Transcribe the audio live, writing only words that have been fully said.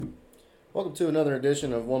Welcome to another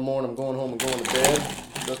edition of One More and I'm Going Home and Going to Bed.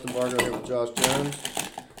 Justin Bargo here with Josh Jones.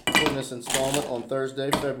 Recording this installment on Thursday,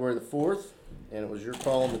 February the 4th. And it was your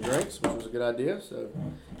call on the drinks, which was a good idea. So,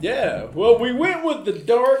 yeah, well, we went with the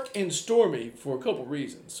dark and stormy for a couple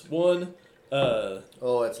reasons. One, oh,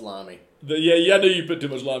 it's limey. I knew you put too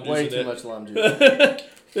much lime juice Way in too that. much lime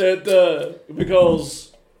juice.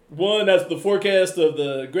 Because one, that's the forecast of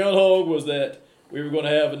the groundhog was that we were going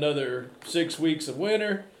to have another 6 weeks of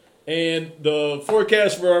winter, and the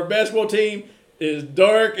forecast for our basketball team is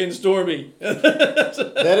dark and stormy. That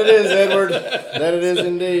it is, Edward. That it is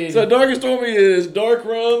indeed. So dark and stormy is dark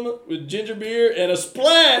rum with ginger beer and a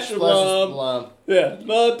splash of lime. Yeah,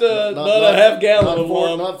 not a half gallon of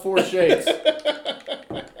lime. Not 4 shakes.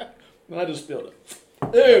 I just spilled it.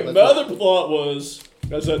 Dude, my other thought was,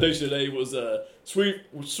 as I mentioned today, was sweet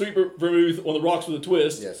vermouth on the rocks with a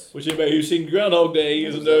twist. Yes. Which anybody who's seen Groundhog Day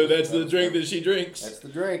doesn't know that's the drink that she drinks. That's the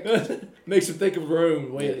drink. Makes him think of Rome,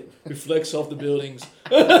 the way it reflects off the buildings.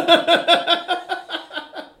 That's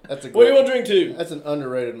a What do you want to drink to? That's an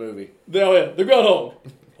underrated movie. Oh, yeah, the Groundhog.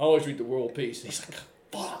 I always drink the World Peace. He's like,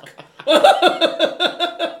 fuck.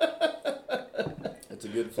 It's a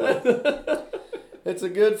good flick. It's a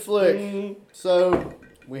good flick. Mm. So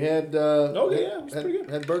we had it was pretty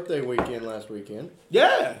good. had birthday weekend last weekend.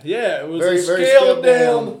 Yeah, it was Very, a very scaled scaled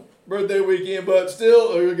down down. birthday weekend, but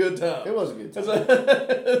still a good time. It was a good time.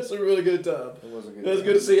 It's a really good time. It was a good It was time.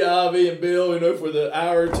 good to see Ivy and Bill. For the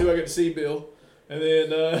hour or two I got to see Bill, and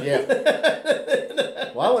then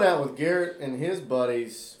Yeah. Well, I went out with Garrett and his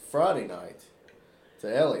buddies Friday night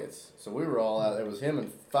to Elliott's. So we were all out. It was him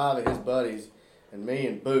and 5 of his buddies and me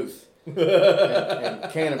and Booth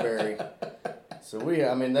and Canterbury. So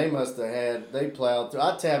they must have they plowed through.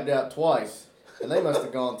 I tabbed out twice, and they must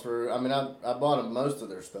have gone through. I bought them most of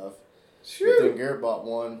their stuff. But then Garrett bought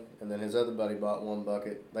one, and then his other buddy bought 1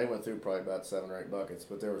 bucket. They went through probably about 7 or 8 buckets,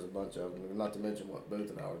 but there was a bunch of them, not to mention what Booth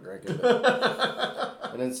and I were drinking.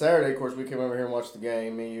 And then Saturday, of course, we came over here and watched the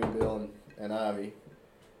game, me, you, Bill, and Ivy.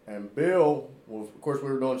 And Bill, of course, we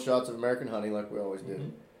were doing shots of American Honey like we always do.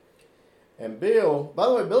 Mhm. And Bill, by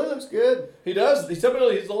the way, Billy looks good. he does. He's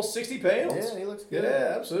he's lost 60 pounds. Yeah, he looks good.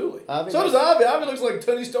 Yeah, absolutely. Ivy So does Ivy. Ivy looks like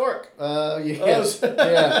Tony Stark. Yes.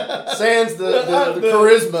 Yeah. Sans the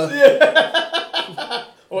charisma. Yeah.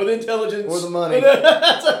 Or the intelligence. Or the money.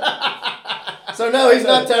 So no, he's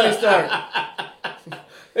not Tony Stark.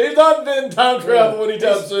 He's not been time travel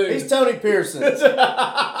anytime soon. He's Tony Pearson.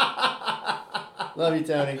 Love you,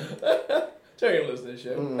 Tony. Terry will listen to this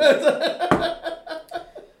show.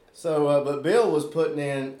 So, but Bill was putting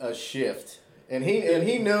in a shift, and he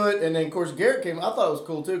knew it. And then, of course, Garrett came. I thought it was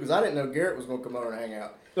cool too because I didn't know Garrett was going to come over and hang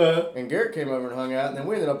out. And Garrett came over and hung out, and then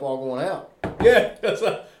we ended up all going out. Yeah,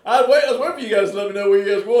 I was waiting for you guys to let me know where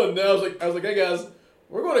you guys were. And then I was like, hey guys,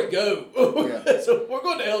 we're going to go. Yeah. So we're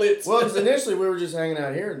going to Elliott's. Well, because initially we were just hanging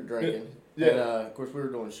out here and drinking. Yeah. And of course we were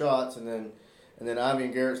doing shots, and then Ivy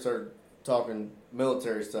and Garrett started talking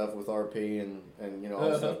military stuff with RP and all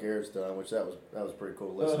the stuff Garrett's done, which that was pretty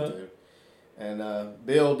cool to listen to. And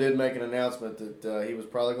Bill did make an announcement that he was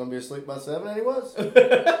probably going to be asleep by 7, and he was.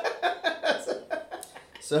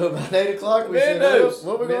 So about 8 o'clock we said,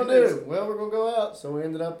 what are we going to do? Well, we're going to go out. So we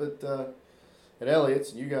ended up at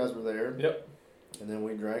Elliott's, and you guys were there. Yep. And then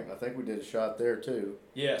we drank. I think we did a shot there too.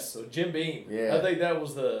 Yes, so Jim Beam. Yeah. I think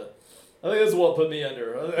that's what put me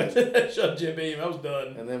under. I shot Jim Beam. I was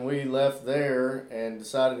done. And then we left there and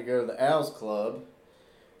decided to go to the Owls Club.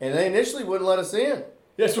 And they initially wouldn't let us in.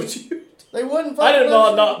 That's what you... They wouldn't I did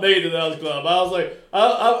let us not me to the Owls Club. I was like,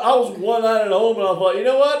 I was one night at home, and I thought, you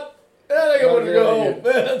know what? I think I want to go home.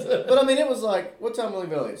 But I mean, it was like, what time did we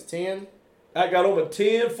leave Elliott's? 10? I got home at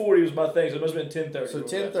 10:40 was my thing, so it must have been 10:30. So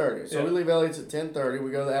 10:30. So we leave Elliott's at 10:30.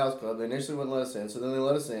 We go to the Owls Club. They initially wouldn't let us in, so then they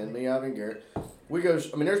let us in. Me, Ivy, and Garrett. We go.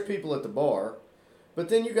 There's people at the bar, but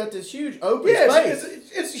then you got this huge open space.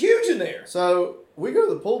 It's huge in there. So we go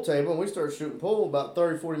to the pool table and we start shooting pool. About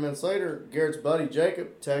 30, 40 minutes later, Garrett's buddy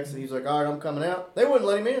Jacob texted. He's like, "All right, I'm coming out." They wouldn't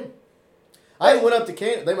let him in. I went up to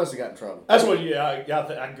Canada. They must have got in trouble. That's what. Yeah, I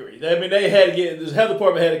agree. I mean, they had to get the health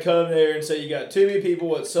department had to come there and say you got too many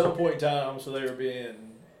people at some point in time, so they were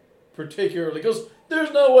being particularly because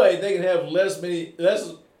there's no way they can have less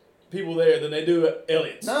people there than they do at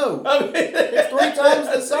Elliott's. No, I mean, it's 3 times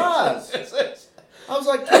the size. I was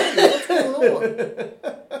like, "Katie, what's going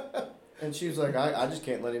on?" And she was like, I just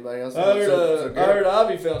can't let anybody else in. I heard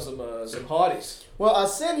Ivy found some hotties. Well, I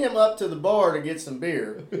sent him up to the bar to get some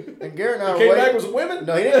beer, and Garrett and I were Came waiting. back with some women?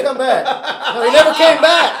 No, he didn't come back. No, he never came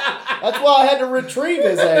back. That's why I had to retrieve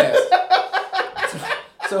his ass.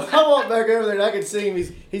 So I walked back over there, and I could see him.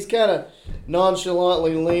 He's kind of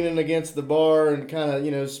nonchalantly leaning against the bar and kind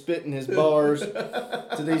of, spitting his bars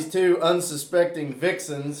to these two unsuspecting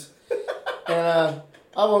vixens. And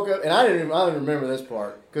I woke up, and I didn't remember this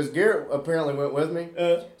part because Garrett apparently went with me.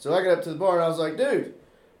 So I got up to the bar and I was like, dude,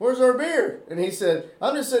 where's our beer? And he said,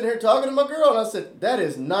 I'm just sitting here talking to my girl. And I said, that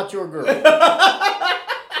is not your girl.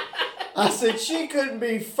 I said, she couldn't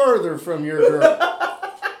be further from your girl.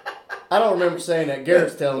 I don't remember saying that.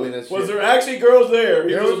 Garrett's telling me this. Was there actually girls there?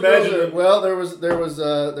 There was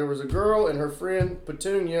a girl, and her friend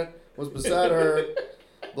Petunia was beside her.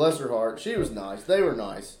 Bless her heart. She was nice. They were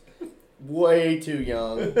nice. Way too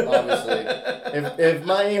young, obviously. If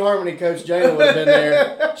my eHarmony coach Jana would have been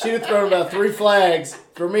there, she'd have thrown about 3 flags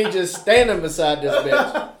for me just standing beside this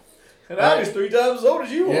bitch. And I was 3 times as old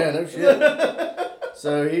as you were. Yeah, no shit.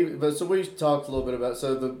 So we talked a little bit about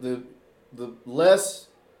the less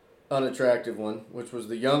unattractive one, which was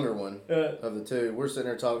the younger one of the two. We're sitting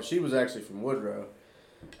there talking. She was actually from Woodrow,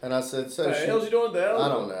 and I said, "So, what the hell's she doing with that?" I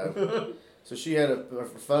don't know. So she had her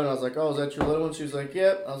phone. I was like, "Oh, is that your little one?" She was like,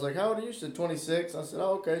 "Yep." I was like, "How old are you?" She said, 26. I said,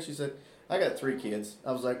 "Oh, okay." She said, "I got 3 kids."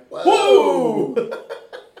 I was like, "Whoa!"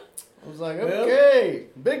 I was like, "Okay,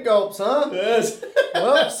 big gulps, huh?" Yes.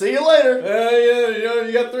 Well, see you later.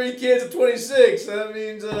 You got 3 kids at 26. That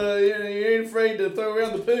means you ain't afraid to throw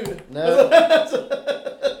around the poo. No.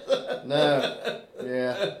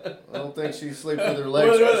 Yeah. I don't think she sleeps with her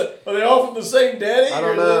legs. Are they all from the same daddy? I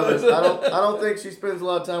don't know. I don't think she spends a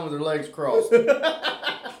lot of time with her legs crossed.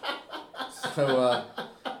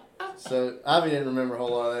 So Ivy didn't remember a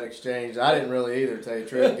whole lot of that exchange. I didn't really either, to tell you the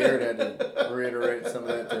truth. Garrett had to reiterate some of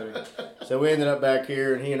that to me. So we ended up back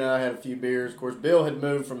here, and he and I had a few beers. Of course, Bill had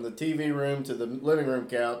moved from the TV room to the living room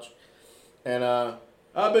couch, and I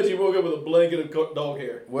bet you woke up with a blanket of dog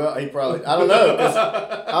hair. Well, he probably, I don't know, because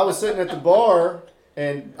I was sitting at the bar,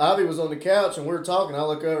 and Ivy was on the couch, and we were talking. I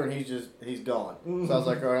look over, and he's gone. So I was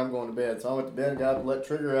like, all right, I'm going to bed. So I went to bed and got up and let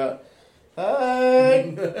Trigger out.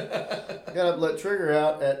 Hey! Got up and let Trigger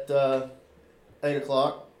out at 8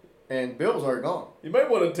 o'clock, and Bill was already gone. You might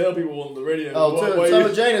want to tell people on the radio. Oh, some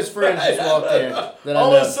of Jana's friends just walked in.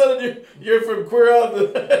 All of a sudden, you're from Queer Out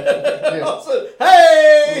the... Yeah. All of a sudden,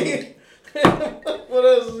 hey! What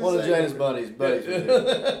else is one of Jana's buddies was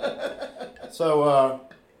here. So,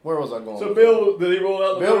 where was I going? So Bill, did he roll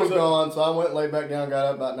out the Bill was gone, so I went and laid back down, got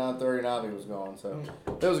up about 9:30, and Ivy was gone. So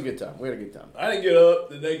it was a good time. We had a good time. I didn't get up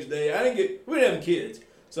the next day. We didn't have kids,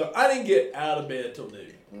 so I didn't get out of bed till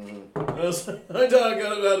noon. Mm-hmm. The only time I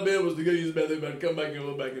got up out of bed was to go use the bathroom and come back and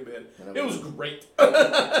go back in bed. It was great. I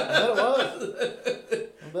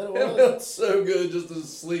bet it was. It felt so good just to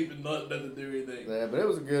sleep and not have to do anything. Yeah, but it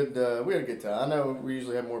was a good, we had a good time. I know we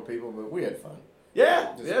usually have more people, but we had fun.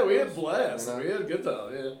 Yeah, we had a blast. We had a good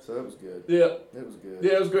time, yeah. So it was good. Yeah. It was good.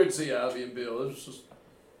 Yeah, it was great to see Ivy and Bill. It's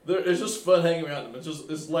just fun hanging around them.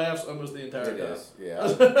 It's laughs almost the entire time. It is, yeah.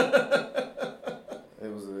 It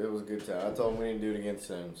was a good time. I told him we need to do it again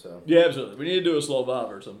soon, so. Yeah, absolutely. We need to do a slow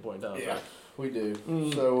vibe at some point in time. Yeah, we do.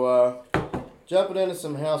 Mm. So, jumping into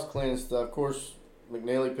some house cleaning stuff. Of course,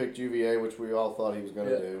 McNeely picked UVA, which we all thought he was going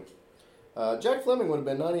to do. Jack Fleming would have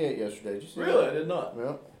been 98 yesterday. Did you see Really? that? I did not.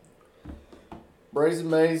 Yeah. Brazen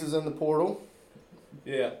Mays is in the portal.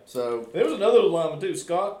 Yeah. So there was another lineman too,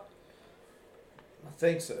 Scott. I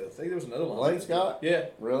think so. I think there was another lineman. Lane Scott? Yeah.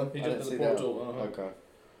 Really? He jumped in the portal. Okay.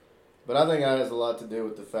 But I think that has a lot to do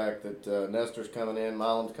with the fact that Nestor's coming in,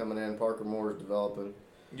 Milam's coming in, Parker Moore's developing.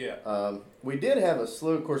 Yeah. We did have a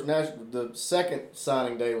slew. Of course, the second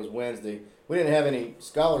signing day was Wednesday. We didn't have any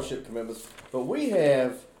scholarship commitments, but we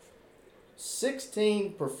have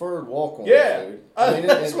 16 preferred walk-ons. Yeah. Dude.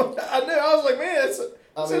 That's what I knew. I was like, man,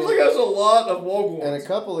 seems like that's a lot of walk-ons. And a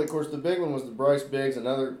couple, of course, the big one was the Bryce Biggs,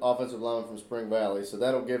 another offensive lineman from Spring Valley. So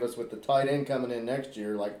that'll give us, with the tight end coming in next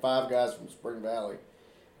year, like 5 guys from Spring Valley.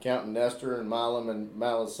 Counting Nestor and Milam and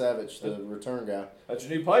Malin Savage, the return guy. That's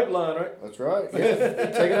your new pipeline, right? That's right. Yeah.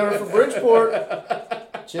 Taking over from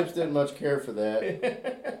Bridgeport. Chips didn't much care for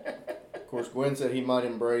that. Of course, Gwen said he might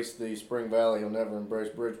embrace the Spring Valley. He'll never embrace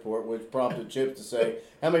Bridgeport, which prompted Chips to say,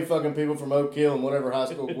 how many fucking people from Oak Hill and whatever high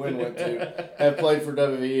school Gwen went to have played for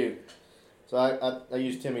WVU? So I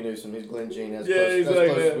used Timmy Newsom. He's Glenn Jean. That's close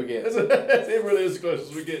as we get. It really is as close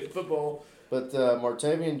as we get in football. But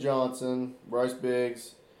Martavian Johnson, Bryce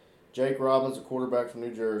Biggs, Jake Robbins, a quarterback from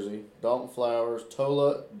New Jersey, Dalton Flowers,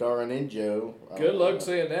 Tola Daraninjo. Good luck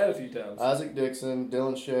saying that a few times. Isaac Dixon,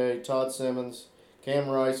 Dylan Shea, Todd Simmons, Cam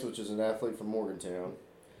Rice, which is an athlete from Morgantown,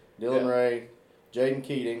 Dylan Ray, Jaden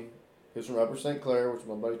Keating, who's from Upper St. Clair, which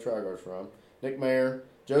my buddy Trigar's from, Nick Mayer,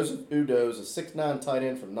 Joseph Udo's a 6'9" tight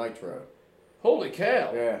end from Nitro. Holy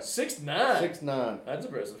cow. Yeah. 6'9". 6'9". That's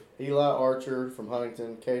impressive. Eli Archer from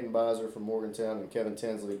Huntington, Caden Bizer from Morgantown, and Kevin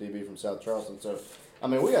Tinsley, DB from South Charleston. So, I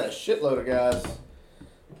mean, we got a shitload of guys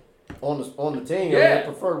on the team. Yeah.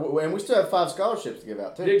 And we still have 5 scholarships to give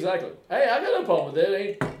out, too. Exactly. Hey, I got no problem with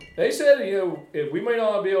that. They said, if we may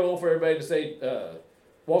not be able to offer everybody to state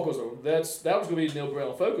walk-ons, that was going to be Neil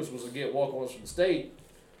Brown's focus, was to get walk-ons from the state.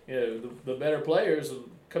 The better players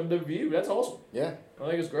come to view. That's awesome. Yeah. I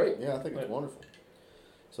think it's great. Yeah, I think it's wonderful.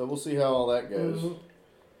 So we'll see how all that goes.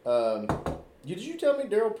 Mm-hmm. Did you tell me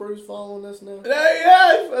Daryl Prue's following this now?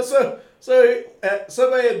 Yeah. So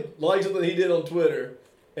somebody had liked something he did on Twitter,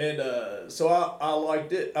 and so I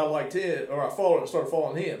liked it. I liked it, or I followed and started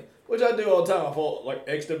following him, which I do all the time. I follow like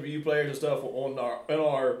XWU players and stuff on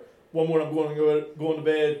our one morning I'm going to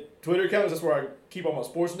bed Twitter account. That's where I keep all my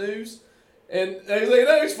sports news. And he's like,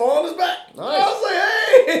 no, he's following us back. Nice. I was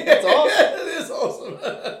like, hey, that's awesome. It is awesome.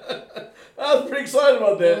 I was pretty excited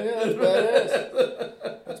about that. Yeah, that's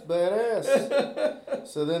badass. That's badass.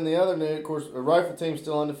 So then the other news, of course, the rifle team's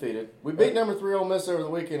still undefeated. We beat number 3 Ole Miss over the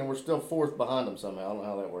weekend, and we're still 4th behind them somehow. I don't know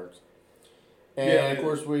how that works. And, of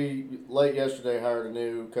course, we, late yesterday, hired a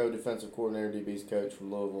new co-defensive coordinator, DB's coach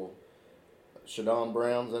from Louisville, Shadon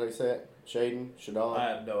Brown. Is that how you say it? Shadon? I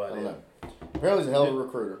have no idea. I don't know. Apparently he's a hell of a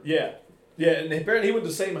recruiter. Yeah. Yeah, and apparently he went to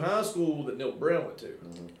the same high school that Neil Brown went to.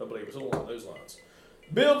 Mm-hmm. I believe it was along those lines.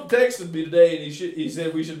 Bill texted me today, and he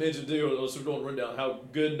said we should mention too. So we're doing a rundown how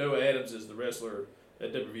good Noah Adams is, the wrestler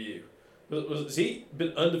at WVU. Has he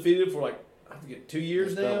been undefeated for I forget 2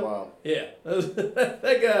 years It's now? been a while. Yeah,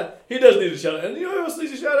 that guy. He does need a shout out. And you know who else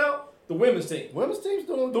needs a shout out? The women's team. Women's team's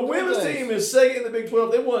doing The women's team is second in the Big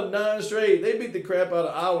 12. They won 9 straight. They beat the crap out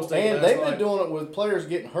of Iowa State. And they've been doing it with players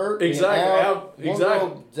getting hurt. Exactly. One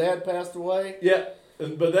girl, dad passed away. Yeah.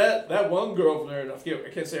 But that one girl from there, I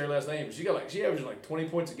can't say her last name, but she averages 20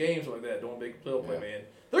 points a game, something like that, doing big little play, man.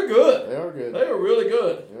 They're good. They are good. They are really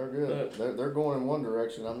good. They are good. They're going in one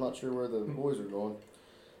direction. I'm not sure where the boys are going.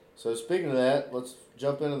 So speaking of that, let's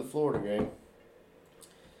jump into the Florida game.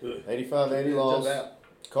 85-80 loss.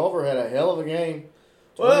 Culver had a hell of a game.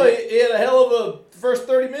 Well, he had a hell of a first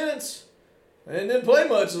 30 minutes and didn't play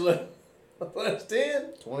much the last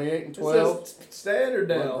 10. 28 and 12. Standard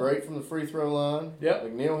now. Went great from the free throw line. Yep.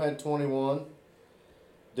 McNeil had 21.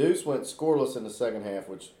 Deuce went scoreless in the second half,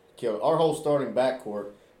 which killed our whole starting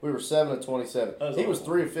backcourt. We were 7 of 27. He was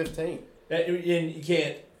 3 of 15. And you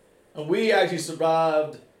can't. And we actually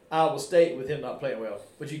survived Iowa State with him not playing well.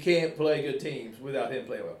 But you can't play good teams without him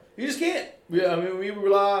playing well. You just can't. We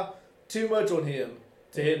rely too much on him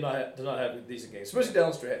to not have a decent game, especially down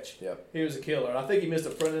the stretch. Yep. He was a killer. And I think he missed a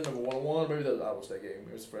front end number 1-on-1. Maybe that was Iowa State game.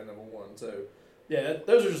 He was front end number 1. So, yeah,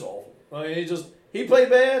 those are just awful. I mean, he played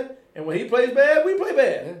bad, and when he plays bad, we play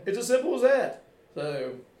bad. Yeah. It's as simple as that.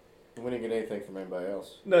 So we didn't get anything from anybody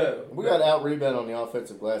else. No. We got out-rebounded on the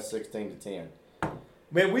offensive glass 16-10.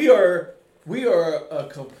 Man, we are a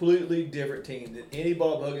completely different team than any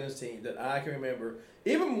Bob Huggins team that I can remember,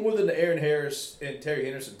 even more than the Aaron Harris and Terry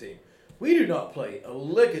Henderson team. We do not play a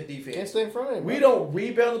lick of defense. Can't stay in front of him. We don't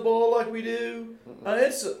rebound the ball like we do.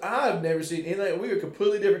 I've never seen anything. We are a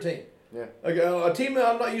completely different team. Yeah. Like a team that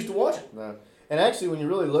I'm not used to watching. No. And actually, when you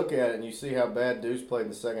really look at it and you see how bad Deuce played in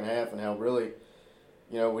the second half and how really,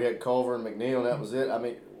 we had Culver and McNeil and that was it. I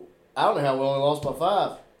mean, I don't know how we only lost by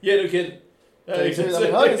 5. Yeah, no kidding.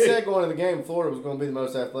 Huggins said going into the game, Florida was going to be the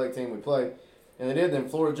most athletic team we played. And they did. Then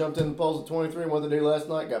Florida jumped in the polls at 23. And what they did last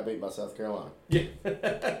night, got beat by South Carolina. Yeah.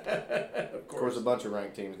 Of course, a bunch of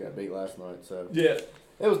ranked teams got beat last night. So yeah,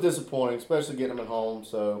 it was disappointing, especially getting them at home.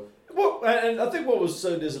 So well, and I think what was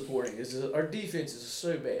so disappointing is that our defense is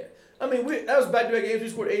so bad. I mean, that was back-to-back games. We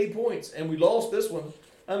scored 80 points, and we lost this one.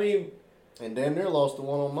 I mean, and damn near lost the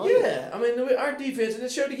one on Monday. Yeah, I mean, our defense, and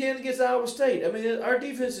it showed again against Iowa State. I mean, our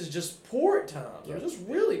defense is just poor at times. They're just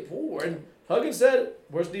really poor. And Huggins said it,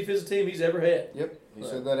 worst defensive team he's ever had. Yep, he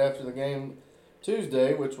said that after the game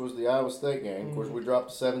Tuesday, which was the Iowa State game. Of course, we dropped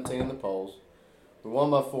to 17 in the polls. We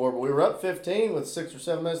won by 4, but we were up 15 with 6 or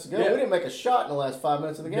 7 minutes to go. Yeah. We didn't make a shot in the last 5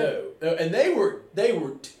 minutes of the game. No, and they were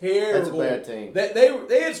terrible. That's a bad team.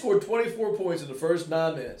 They had scored 24 points in the first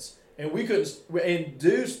 9 minutes, and we couldn't. And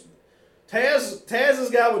Deuce,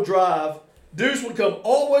 Taz's guy would drive. Deuce would come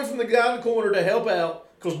all the way from the guy in the corner to help out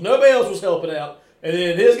because nobody else was helping out. And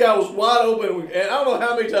then his guy was wide open, and I don't know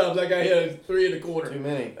how many times that guy hit a 3 in the corner. Too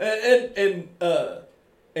many.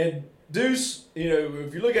 And Deuce,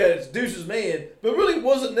 if you look at it, it's Deuce's man, but really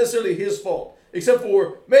wasn't necessarily his fault. Except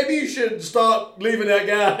for maybe you should stop leaving that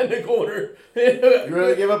guy in the corner. You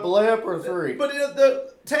really give up a layup or a 3? But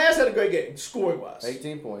the Taz had a great game, scoring wise.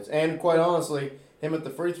 18 points, and quite honestly, him at the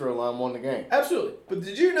free throw line won the game. Absolutely. But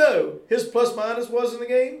did you know his plus minus was in the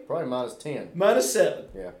game? Probably -10. -7.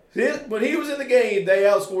 Yeah. When he was in the game, they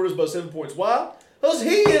outscored us by 7 points. Why? Because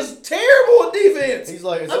he is terrible at defense. It's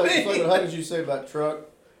like what Huggins you say about Truck.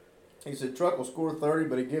 He said Truck will score 30,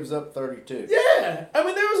 but he gives up 32. Yeah. I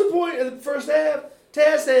mean, there was a point in the first half,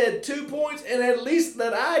 Taz had 2 points, and at least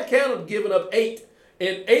that I had counted giving up 8.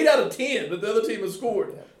 And 8 out of 10 that the other team has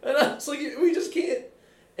scored. Yeah. And I was like, we just can't.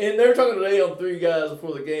 And they were talking today on three guys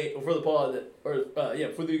before the game, before the pod,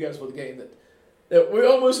 before you guys for the game, that we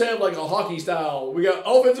almost have like a hockey style. We got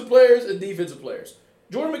offensive players and defensive players.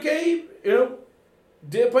 Jordan McCabe,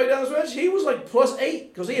 did play down the stretch. He was like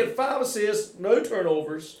 +8 because he had 5 assists, no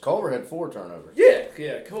turnovers. Culver had 4 turnovers.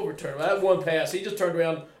 Yeah, Culver turned. I had 1 pass. He just turned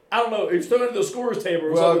around. I don't know. He was throwing into the scorer's table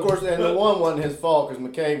or something. Of course, and the one wasn't his fault because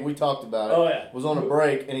McCabe, we talked about it, was on a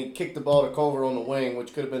break, and he kicked the ball to Culver on the wing,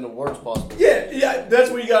 which could have been the worst possible. Yeah, that's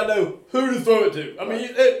where you got to know who to throw it to. I mean,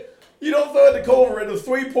 you don't throw it to Culver at the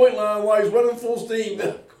 3-point line while he's running full steam.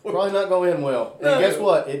 No. Probably not go in well. And guess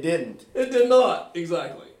what? It didn't. It did not.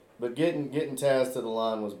 Exactly. But getting Taz to the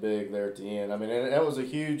line was big there at the end. I mean, and that was a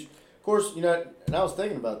huge. Of course, and I was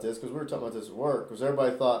thinking about this because we were talking about this at work because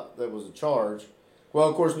everybody thought that was a charge. Well,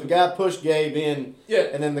 of course, the guy pushed Gabe in,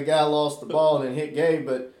 and then the guy lost the ball and then hit Gabe,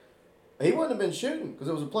 but he wouldn't have been shooting because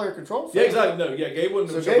it was a player control foul. Yeah, exactly. No, Gabe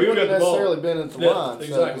wouldn't have been. So Gabe wouldn't have necessarily been at the line.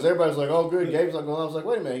 Exactly. Because everybody's like, oh, good, Gabe's not going on. I was like,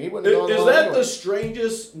 wait a minute, he wouldn't have gone on. Is that the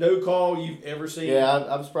strangest no call you've ever seen? Yeah,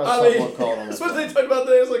 I'm surprised someone called on that. That's what they talked about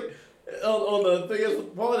there. It's like, on the thing is,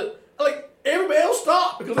 like, everybody else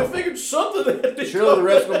stopped because they figured something had to Surely the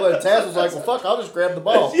ref's going to play. Taz was like, well, fuck, I'll just grab the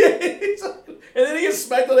ball. Yeah, and then he gets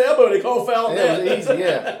smacked on the elbow and they call foul on that. It was easy,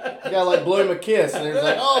 yeah. The guy like blew him a kiss, and he was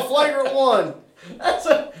like, oh, flagrant 1.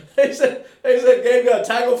 They said Gabe got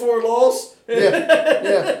tackled for a loss.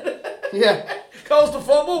 Yeah. Caused a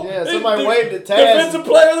fumble. Yeah, somebody waved at Taz. Defensive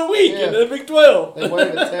player of the week in the Big 12. They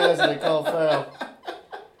waved at Taz and they called foul.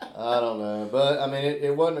 I don't know. But, I mean,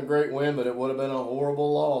 it wasn't a great win, but it would have been a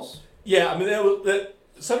horrible loss. Yeah, I mean,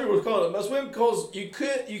 some people were calling it a must win because you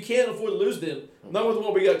can't afford to lose them. Not with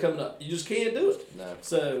what we got coming up. You just can't do it. No.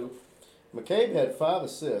 So McCabe had 5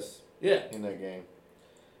 assists. Yeah. In that game.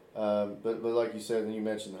 But like you said, and you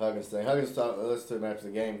mentioned the Huggins thing. Huggins listened to him after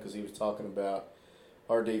the game because he was talking about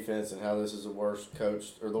our defense and how this is the worst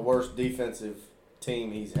coach or the worst defensive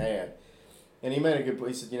team he's had. And he made a good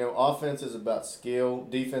point. He said, offense is about skill,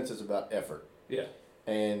 defense is about effort. Yeah.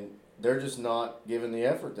 And they're just not giving the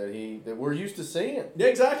effort that we're used to seeing. Yeah,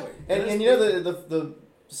 exactly. And the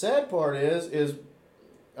sad part is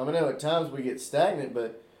I know at times we get stagnant,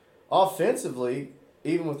 but offensively,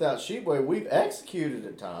 even without Sheboy, we've executed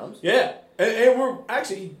at times. Yeah, and we're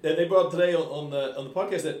actually they brought up today on the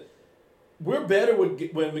podcast that we're better when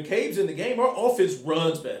McCabe's in the game. Our offense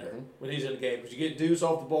runs better when he's in the game because you get Deuce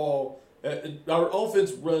off the ball. Our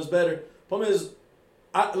offense runs better. Problem is,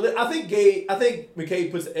 I think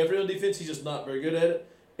McCabe puts the effort on defense. He's just not very good at it.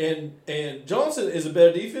 And Johnson is a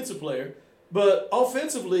better defensive player, but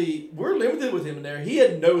offensively we're limited with him in there. He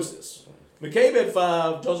had no assists. McCabe had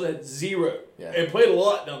 5. Johnson had 0. Yeah. And played a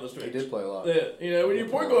lot down the stretch. He did play a lot. Yeah, when your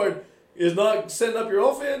point guard is not setting up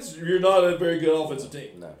your offense, you're not a very good offensive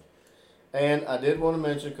team. No. And I did want to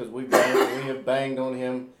mention because we have banged on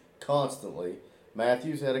him constantly.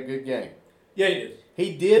 Matthews had a good game. Yeah, he did.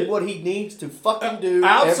 He did what he needs to fucking do.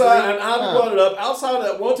 Outside, and I brought it up. Outside of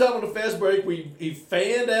that one time on the fast break, he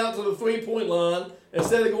fanned out to the 3-point line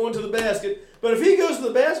instead of going to the basket. But if he goes to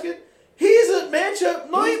the basket, he's a matchup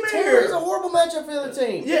nightmare. He's a horrible matchup for the other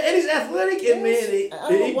team. Yeah, and he's athletic, and man, he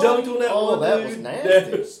dunked on that one. That dude. was nasty.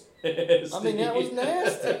 That was nasty. I mean, that was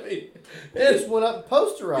nasty. He just went up and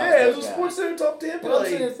posterized. Yeah, it was a Sports Center top 10 play. I'm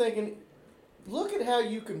sitting there thinking, look at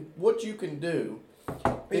what you can do.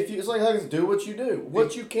 It's like Huggins, do what you do.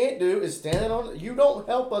 What you can't do is stand on. You don't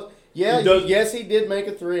help us. Yeah, yes, he did make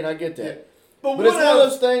a 3, and I get that. Yeah. But it's one of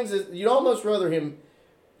those things that you'd almost rather him.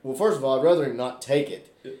 Well, first of all, I'd rather him not take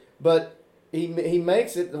it. Yeah. But he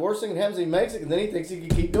makes it. The worst thing that happens, he makes it, and then he thinks he can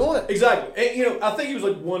keep doing it. Exactly. And I think he was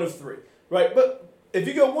like 1 of 3, right? But if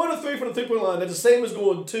you go 1 of 3 from the 3-point line, that's the same as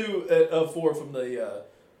going 2 of 4 from the.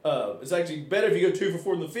 It's actually better if you go 2 for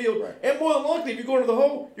 4 in the field. Right. And more than likely, if you go into the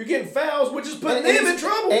hole, you're getting fouls, which is putting them in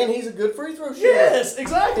trouble. And he's a good free throw shooter. Yes,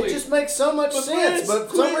 exactly. It just makes so much sense, but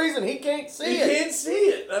for some reason he can't see it. He can't see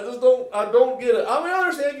it. I don't get it. I mean, I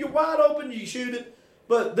understand if you're wide open, you shoot it.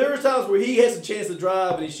 But there are times where he has a chance to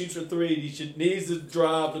drive and he shoots for 3. He needs to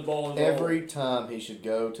drive the ball. Every time he should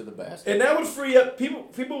go to the basket. And that would free up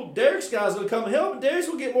people. Derek's guys going to come and help, and Derek's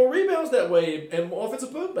will get more rebounds that way and more offensive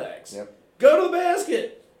putbacks. Yep. Go to the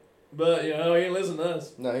basket. But, he ain't listening to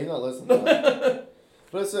us. No, he's not listening to us.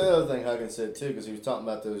 But that's the other thing Huggins said too, because he was talking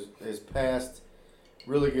about his past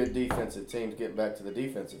really good defensive teams getting back to the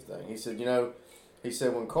defensive thing. He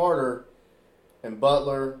said, when Carter and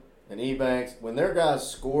Butler and Ebanks, when their guys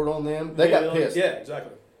scored on them, they got pissed. Yeah,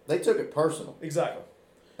 exactly. They took it personal. Exactly.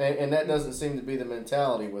 And that doesn't seem to be the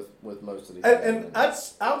mentality with most of these. And I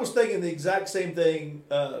was thinking the exact same thing.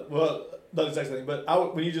 Well, not the exact same thing,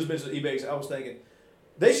 but when you just mentioned Ebanks, I was thinking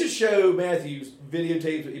they should show Matthews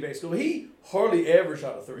videotapes of Ebanks. He hardly ever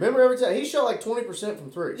shot a three. Remember every time he shot like 20% from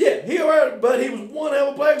three. Yeah, but he was one hell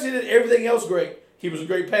of a player because he did everything else great. He was a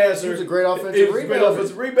great passer. He was a great offensive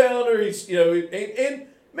rebounder. He's and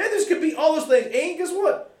Matthews could be all those things. And guess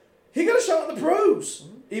what? He got a shot in the pros.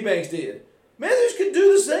 Ebanks did. Matthews could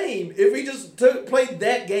do the same if he just played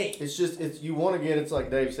that game. It's you want to get. It's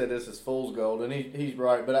like Dave said. This is fool's gold, and he's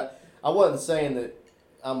right. But I wasn't saying that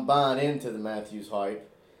I'm buying into the Matthews hype.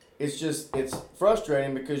 It's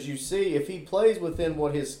frustrating because you see if he plays within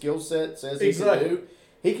what his skill set says he can do,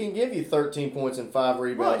 he can give you 13 points and 5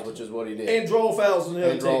 rebounds, which is what he did. And draw fouls on the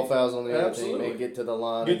other team. And get to the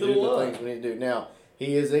line and do the things we need to do. Now,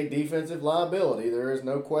 he is a defensive liability. There is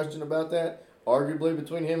no question about that. Arguably,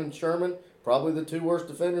 between him and Sherman, probably the 2 worst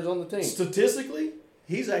defenders on the team. Statistically,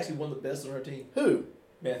 he's actually one of the best on our team. Who?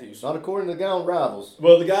 Matthews. Not according to the guy on Rivals.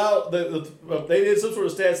 Well, the guy, they did some sort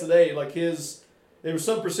of stats today, like there was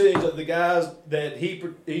some percentage of the guys that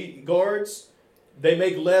he guards, they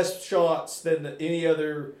make less shots than any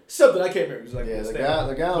other, something I can't remember exactly. Yeah,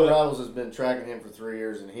 the guy on Rivals has been tracking him for 3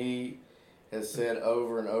 years, and he has said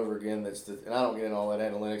over and over again and I don't get into all that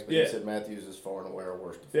analytics, but he said Matthews is far and away our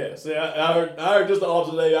worst defender. Yeah, see, I heard just the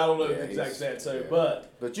odds today. I don't know the exact stats,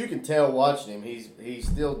 but you can tell watching him, he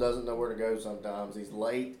still doesn't know where to go sometimes. He's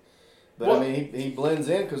late. But he blends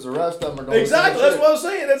in because the rest of them are doing exactly. That's what I was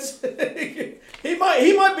saying. That's he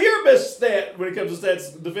might be our best stat when it comes to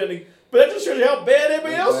stats defending, but that just shows you how bad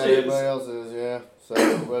everybody else is. Everybody else is, yeah.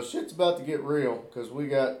 So shit's about to get real because we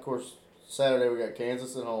got, of course, Saturday we got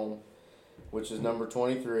Kansas at home, which is number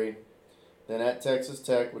 23. Then at Texas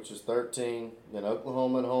Tech, which is 13. Then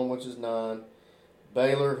Oklahoma at home, which is 9.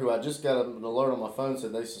 Baylor, who I just got an alert on my phone,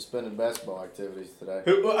 said they suspended basketball activities today.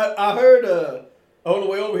 I heard on the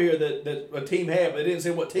way over here that a team had, but they didn't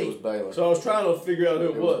say what team. It was Baylor. So I was trying to figure out who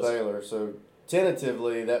it was. It was Baylor. So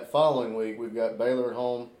tentatively, that following week, we've got Baylor at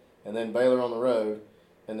home, and then Baylor on the road,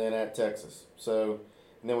 and then at Texas. So,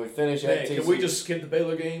 and then we finish at TCU. Can we just skip the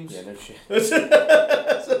Baylor games? Yeah, no shit.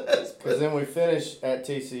 Because then we finish at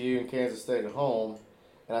TCU and Kansas State at home,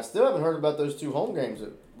 and I still haven't heard about those 2 home games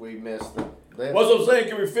that we missed. What's what I'm saying?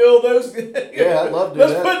 Can we fill those? Yeah, I'd love to.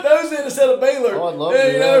 Let's put those in instead of Baylor. Oh, I'd love to.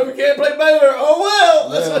 If we can't play Baylor, oh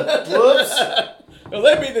well. Yeah. Whoops. Well,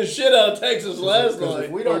 they beat the shit out of Texas last night.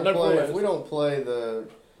 If we don't play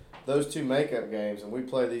those 2 makeup games, and we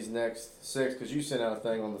play these next 6, because you sent out a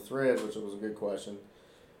thing on the thread, which was a good question.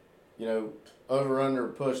 Over under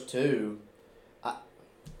push 2.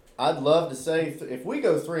 I'd love to say if we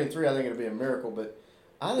go 3-3, I think it'll be a miracle, but.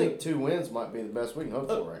 I think 2 wins might be the best we can hope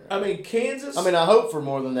for right now. I mean, Kansas. I hope for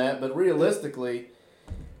more than that, but realistically,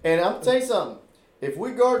 and I'm going to tell you something. If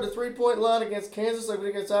we guard the 3-point line against Kansas like we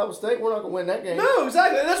did against Iowa State, we're not going to win that game. No,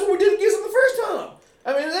 exactly. That's what we did against them the first time.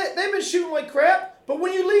 I mean, they've been shooting like crap, but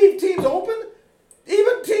when you leave teams open,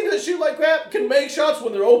 even teams that shoot like crap can make shots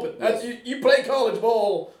when they're open. Yes. You play college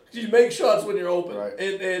ball, you make shots when you're open. Right.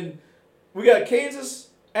 And we got Kansas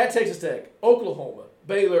at Texas Tech, Oklahoma,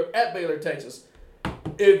 Baylor at Baylor, Texas.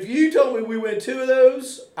 If you told me we win 2 of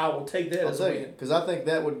those, I will take that as a win. Because I think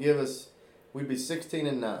that would give us, we'd be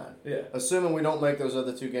 16-9. Yeah. Assuming we don't make those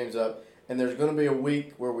other 2 games up. And there's going to be a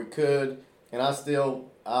week where we could, and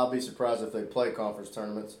I'll be surprised if they play conference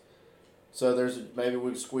tournaments. So maybe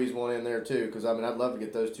we squeeze one in there too. Because, I'd love to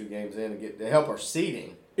get those 2 games in and to help our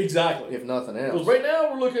seeding. Exactly. If nothing else. Because right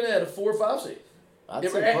now we're looking at a 4 or 5 seed. I'd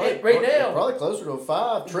say probably closer to a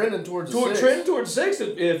 5, trending towards a 6. Trending towards 6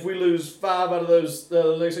 if we lose 5 out of those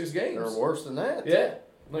the next 6 games. Or worse than that. Yeah.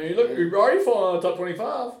 Now you're already falling on the top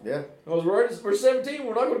 25. Yeah. Because we're 17.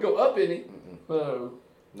 We're not going to go up any.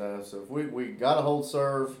 No. So if we got to hold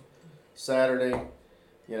serve Saturday.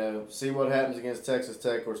 See what happens against Texas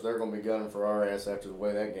Tech. Of course, they're going to be gunning for our ass after the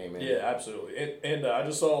way that game ended. Yeah, absolutely. And I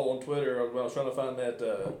just saw on Twitter when I was trying to find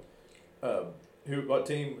that. What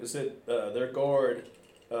team said their guard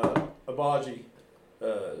Abaji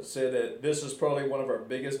said that this is probably one of our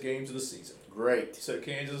biggest games of the season. Great. So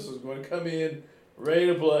Kansas is going to come in ready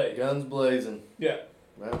to play. Guns blazing. Yeah.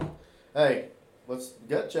 Well, hey, let's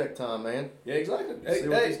gut check time, man. Yeah, exactly. See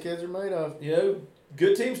what these kids are made of.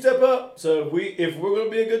 Good teams step up. So if we're going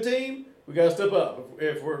to be a good team, We got to step up.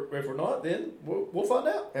 If we're not, then we'll find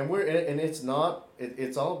out. And it's not.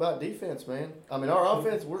 It's all about defense, man. I mean, our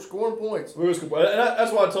offense, we're scoring points. That's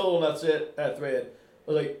why I told him. I said at Thread,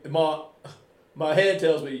 I was like, my head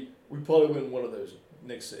tells me we probably win one of those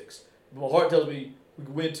next 6. But my heart tells me we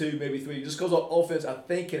can win 2, maybe 3. Just because our offense, I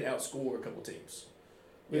think, can outscore a couple teams.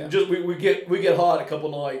 Yeah. We get hot a couple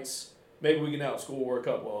nights. Maybe we can outscore a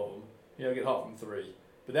couple of them. Get hot from 3.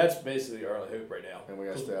 But that's basically our only hope right now. And we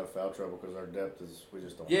got to stay out of foul trouble because our depth is, we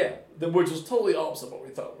just don't. Yeah, which was totally opposite of what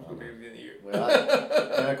we thought was going to be at the beginning of the year.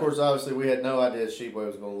 Well, and of course, obviously, we had no idea Sheepway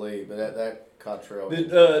was going to leave, but that Cottrell.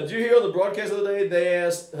 Did you hear on the broadcast the other day? They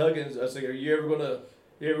asked Huggins, I said, "Are you ever gonna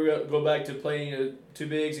go back to playing 2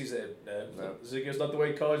 bigs?" He said, "No. It's not the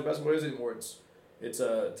way college basketball is anymore. It's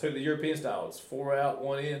to the European style. It's 4 out,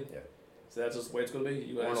 1 in. Yeah. So that's just the way it's going to be.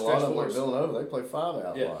 You a lot of them like Villanova, they play 5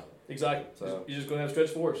 out a lot. Exactly. So you're just going to have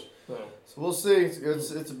stretch 4s. So we'll see.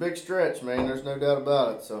 It's a big stretch, man. There's no doubt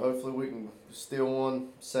about it. So hopefully we can steal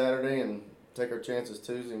one Saturday and take our chances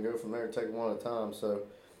Tuesday and go from there and take one at a time. So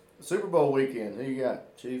Super Bowl weekend, who you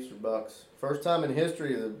got? Chiefs or Bucks? First time in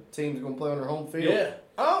history the team's going to play on their home field. Yeah.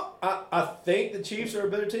 Oh, I think the Chiefs are a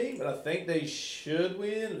better team, but I think they should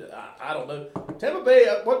win. I don't know. Tampa Bay,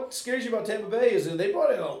 what scares you about Tampa Bay is that they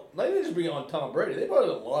didn't just bring on Tom Brady. They brought in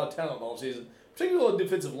a lot of talent all season, particularly on the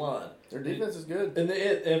defensive line. Their defense is good. And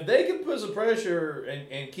if they can put some pressure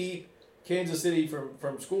and keep Kansas City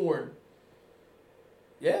from scoring,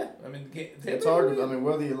 yeah. I mean, it's hard to,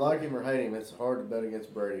 whether you like him or hate him, it's hard to bet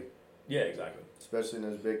against Brady. Yeah, exactly. Especially in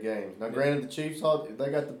those big games. Now, granted, the Chiefs,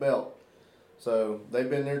 they got the belt. So they've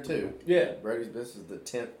been there too. Yeah. This is the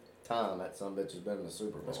 10th time that sumbitch has been in the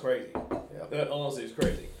Super Bowl. That's crazy. Yeah. That honestly is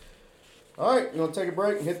crazy. All right, you want to take a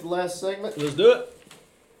break and hit the last segment? Let's do it.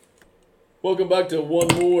 Welcome back to One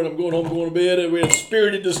More, and I'm going home, going to bed. We had a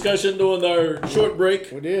spirited discussion during our short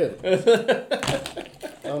break. We did.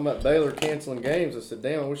 Talking about Baylor canceling games, I said,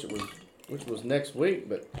 damn, I wish it was next week.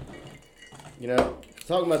 But,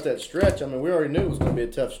 talking about that stretch, we already knew it was going to be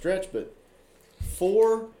a tough stretch, but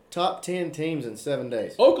 4 top 10 teams in 7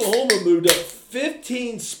 days. Oklahoma moved up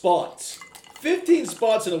 15 spots. 15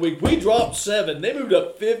 spots in a week. We dropped 7. They moved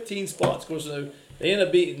up 15 spots. Of course, they ended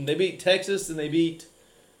up they beat Texas, and they beat,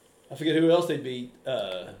 I forget who else they beat,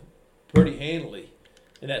 pretty handily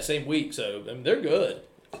in that same week. So, they're good.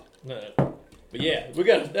 But yeah,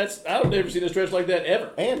 I've never seen a stretch like that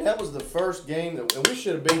ever. And that was the first game and we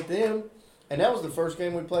should have beat them, and that was the first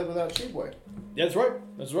game we played without Sheepway. Yeah, that's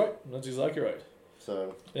right. That's exactly right.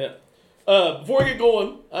 So yeah. Before we get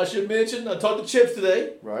going, I should mention I talked to Chips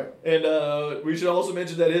today. Right. And we should also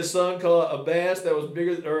mention that his son caught a bass that was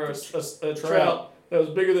bigger, or a trout that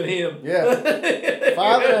was bigger than him. Yeah.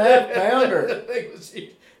 5.5 pounder.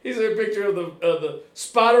 He's a picture of the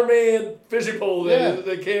Spider-Man fishing pole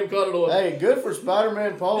that Cam caught it on. Hey, good for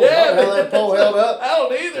Spider-Man pole. Yeah. How that pole held up. I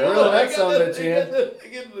don't either. Reeling that son of a bitch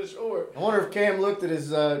in. Get to the shore. I wonder if Cam looked at his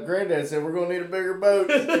granddad and said, we're going to need a bigger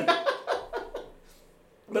boat.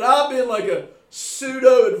 But I've been like a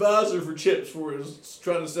pseudo-advisor for Chips for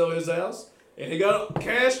trying to sell his house. And he got a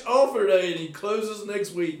cash offer today, and he closes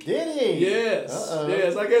next week. Did he? Yes. Uh-oh.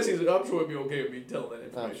 Yes, I guess I'm sure he'd be okay with me telling that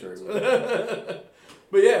information. I'm sure he will.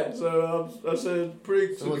 But yeah, so I said,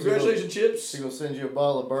 congratulations, Chips. He going to send you a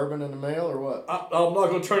bottle of bourbon in the mail or what? I'm not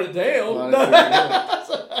going to turn it down.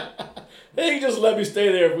 He can just let me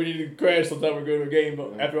stay there if we need to crash sometime we go to a game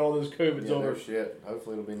after all this COVID's over. No shit.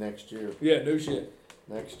 Hopefully it'll be next year. Yeah, no shit.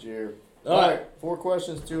 Next year. All right. 4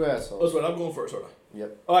 questions, 2 assholes. That's right. I'm going first, aren't I?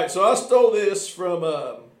 Yep. All right, so I stole this from...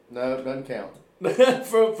 no, it doesn't count.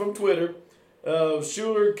 from Twitter.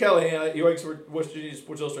 Schuler Callahan, he works for West Virginia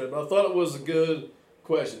Sports Illustrated, but I thought it was a good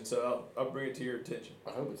question, so I'll bring it to your attention.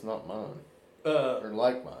 I hope it's not mine. Or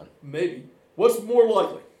like mine. Maybe. What's more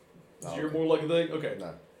likely? Is your more likely thing? Okay.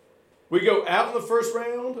 No. We go out in the first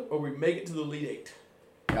round, or we make it to the Elite Eight?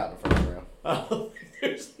 Out in the first round. I don't think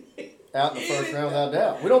there's out in the first round, without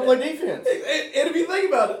doubt. We don't play defense. And if you think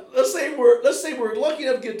about it, let's say we're lucky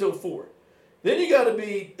enough to get to a 4. Then you got to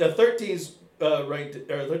be a 13th ranked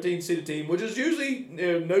or 13th seeded team, which is usually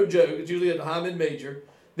no joke. It's usually a high mid major.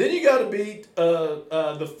 Then you got to beat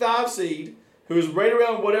the 5 seed, who is right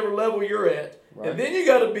around whatever level you're at, right. And then you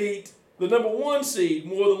got to beat the number 1 seed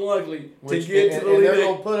more than likely to get to the Elite Eight. And they're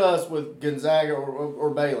going to put us with Gonzaga or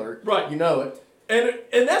Baylor. Right. You know it.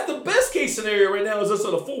 And that's the best case scenario right now is us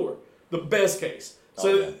at a 4. The best case.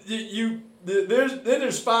 So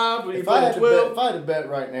there's 5 when you play 12. If I had to bet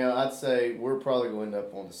right now, I'd say we're probably going to end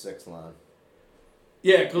up on the 6th line.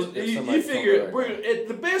 Yeah, because you figure at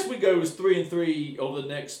the best we go is 3-3 over the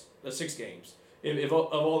next 6 games. If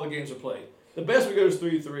all the games are played, the best we go is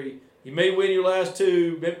 3-3. You may win your last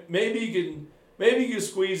two. Maybe you can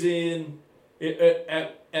squeeze in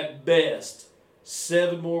at best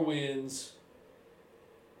 7 more wins.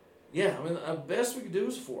 Yeah, I mean, the best we could do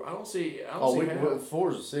is 4. I don't see how.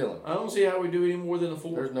 4's a ceiling. I don't see how we do any more than a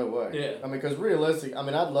 4. There's no way. Yeah. I mean, because realistic. I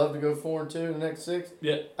mean, I'd love to go 4-2 in the next 6.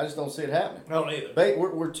 Yeah. I just don't see it happening. I don't either.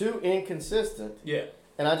 We're too inconsistent. Yeah.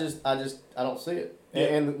 And I don't see it. Yeah.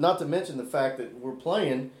 And not to mention the fact that we're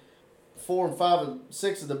playing 4 and 5 and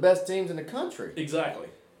 6 of the best teams in the country. Exactly.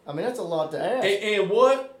 I mean, that's a lot to ask. And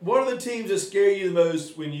what are the teams that scare you the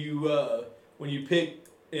most when you pick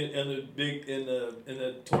in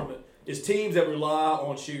the tournament? Is teams that rely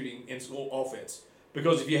on shooting and offense.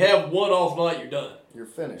 Because if you have one off night, you're done. You're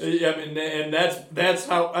finished. I mean, and that's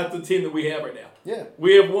the team that we have right now. Yeah.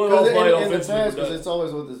 We have one off night offensively. In the past, because it's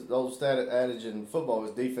always with this old adage in football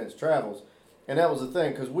is defense travels. And that was the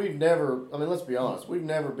thing, because we've never, I mean, let's be honest, we've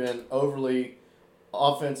never been overly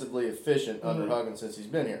offensively efficient under Huggins since he's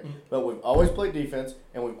been here. Mm-hmm. But we've always played defense,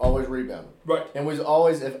 and we've always rebounded. Right. And we've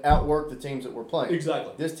always have outworked the teams that we're playing.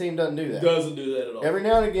 Exactly. This team doesn't do that. Doesn't do that at all. Every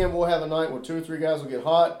now and again, we'll have a night where 2 or 3 guys will get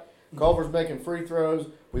hot. Culver's making free throws.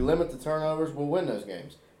 We limit the turnovers. We'll win those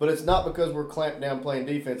games. But it's not because we're clamped down playing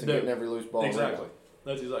defense and getting every loose ball. Exactly.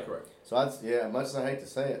 That's exactly right. So, much as I hate to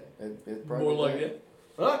say it, it's probably more like that.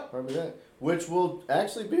 All right. Probably that. Which will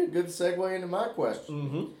actually be a good segue into my question.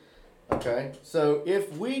 Mm-hmm. Okay, so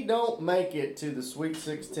if we don't make it to the Sweet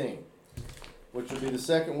 16, which will be the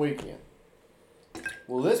second weekend,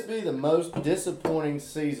 will this be the most disappointing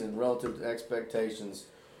season relative to expectations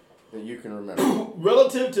that you can remember?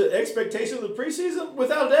 Relative to expectations of the preseason?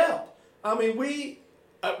 Without a doubt. I mean,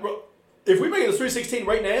 if we make it to Sweet 16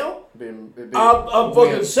 right now, I'm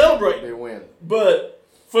fucking celebrating. It'd be a win. But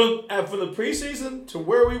from the preseason to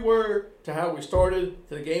where we were, to how we started,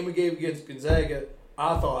 to the game we gave against Gonzaga,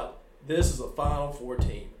 I thought, this is a Final Four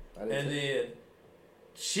team. And then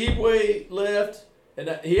Sheboy left, and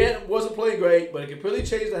he wasn't playing great, but it completely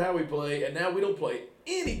changed how we play, and now we don't play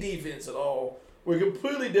any defense at all. We're a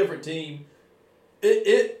completely different team.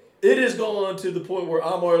 It has gone to the point where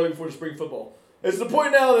I'm already looking forward to spring football. It's the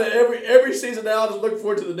point now that every season now I just look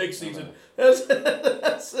forward to the next season. That's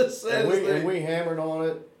the saddest thing. And we hammered on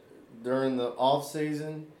it during the off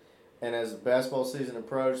season. And as the basketball season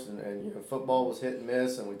approached, and football was hit and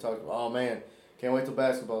miss, and we talked about, oh man, can't wait till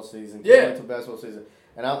basketball season. Can't wait till basketball season.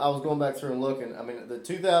 And I was going back through and looking. I mean, the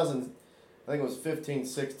 2000, I think it was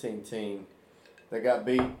 15-16 team that got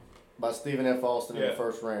beat by Stephen F. Austin in the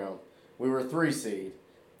first round. We were a 3 seed.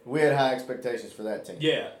 We had high expectations for that team.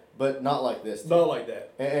 Yeah. But not like this team. Not like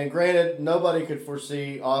that. And granted, nobody could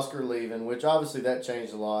foresee Oscar leaving, which obviously that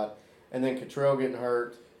changed a lot. And then Cottrell getting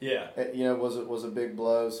hurt. Yeah. Was a big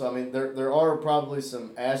blow. So, I mean, there are probably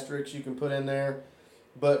some asterisks you can put in there.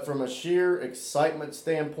 But from a sheer excitement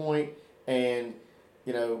standpoint and,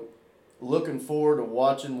 looking forward to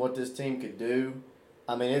watching what this team could do,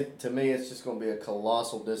 I mean, to me, it's just going to be a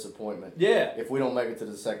colossal disappointment. Yeah. If we don't make it to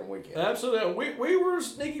the second weekend. Absolutely. We were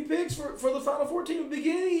sneaky picks for the Final Four team at the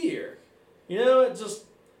beginning of the year.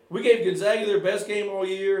 We gave Gonzaga their best game all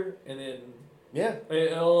year, and then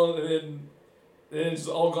and it's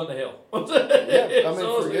all gone to hell. It's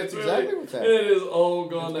exactly what's happening. It is all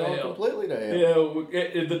gone to hell. Completely to hell.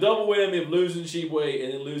 The double whammy of losing Sheboy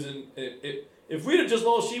and then losing. If we'd have just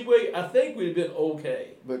lost Sheboy, I think we'd have been okay.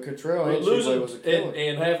 But Cottrell and Sheboy was a killer.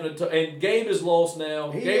 And having and Gabe is lost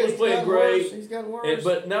now. Gabe was playing great. He's gotten worse.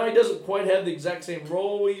 But now he doesn't quite have the exact same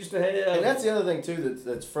role we used to have. And that's the other thing too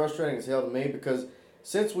that's frustrating as hell to me, because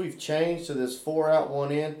since we've changed to this 4 out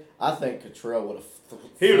 1 in, I think Cottrell would have.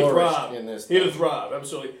 He would have thrived in this. He would have thrived,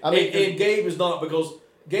 absolutely. I mean, and Gabe is not, because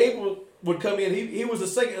Gabe would come in. He was the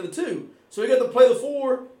second of the 2, so he got to play the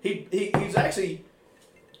 4. He's actually,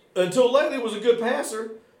 until lately, was a good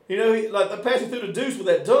passer. The passing through the deuce with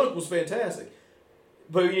that dunk was fantastic.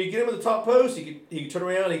 But when you get him in the top post, he could turn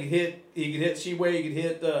around. He could hit Sheboy. He could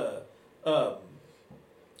hit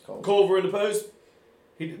Culver in the post.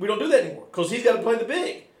 We don't do that anymore because he's got to play the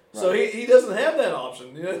big. Right. So he doesn't have that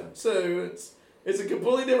option. So it's a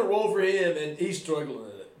completely different role for him, and he's struggling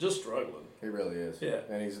in it. Just struggling. He really is. Yeah.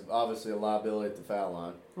 And he's obviously a liability at the foul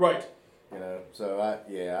line. Right. So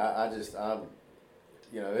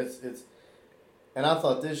it's, and I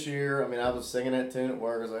thought this year, I mean, I was singing that tune at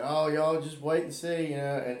work. I was like, oh, y'all just wait and see,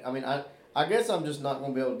 And I mean, I guess I'm just not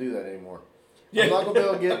going to be able to do that anymore. Yeah. I'm not going to be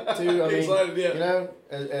able to get to, I mean, excited,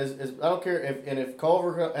 as I don't care if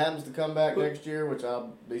Culver happens to come back next year, which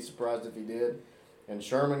I'll be surprised if he did, and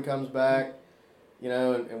Sherman comes back,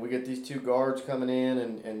 and we get these 2 guards coming in,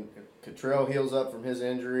 and Cottrell heals up from his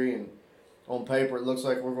injury, and on paper it looks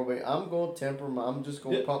like we're going to be. I'm going to temper. I'm just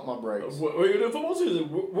going to pump my brakes. What are you going to do football season?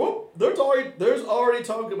 There's already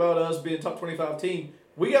talk about us being a top 25 team.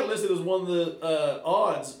 We got listed as one of the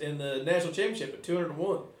odds in the national championship at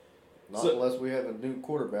 201. Not unless we have a new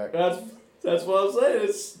quarterback. That's what I'm saying.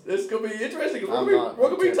 It's going to be interesting because we're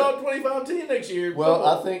going to be top 25 team next year. Well,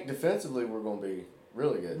 I think defensively we're going to be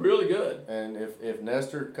really good. Really good. And if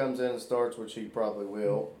Nestor comes in and starts, which he probably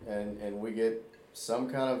will, and we get some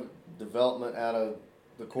kind of development out of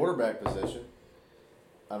the quarterback position,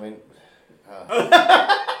 I mean, I'm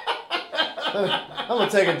going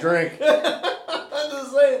to take a drink. I'm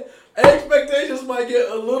just saying, expectations might get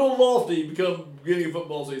a little lofty beginning of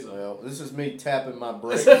football season. Well, this is me tapping my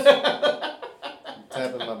brakes.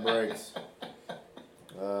 Tapping my brakes.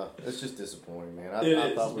 It's just disappointing, man.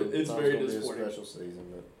 I thought it was going to be a special season,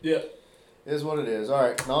 but yeah, it is what it is. All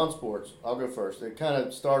right, non-sports. I'll go first. It kind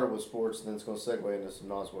of started with sports, and then it's going to segue into some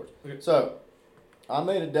non-sports. Okay. So, I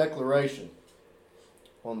made a declaration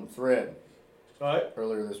on the thread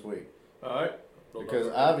earlier this week. All right. Because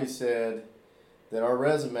Ivy said that our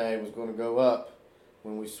resume was going to go up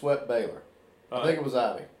when we swept Baylor. I think it was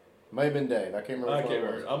Ivy. May have been Dave. I can't remember. I can't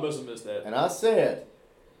remember. I must have missed that. And I said,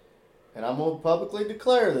 and I'm going to publicly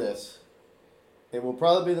declare this, it will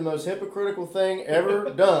probably be the most hypocritical thing ever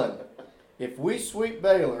done. If we sweep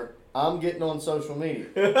Baylor, I'm getting on social media.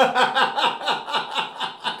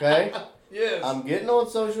 Okay? Yes. I'm getting on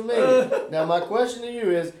social media. Now, my question to you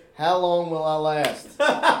is, how long will I last?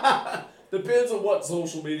 Depends on what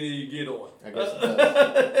social media you get on. I guess it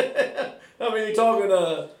does. I mean, you're talking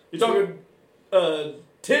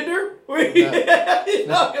Tinder? You're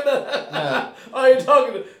talking No. Are you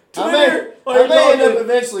talking to Twitter? I may end up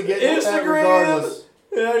eventually getting Instagram? that regardless.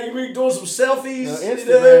 Yeah, you be doing some selfies. No,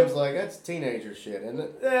 Instagram's like, that's teenager shit, isn't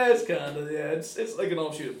it? Yeah, it's kind of, It's like an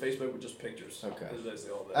offshoot of Facebook with just pictures. Okay. That's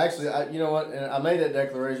all that. Actually, you know what? And I made that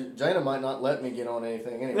declaration. Jana might not let me get on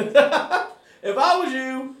anything anyway. If I was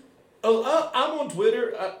you, I'm on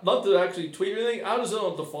Twitter. Not to actually tweet or anything. I just don't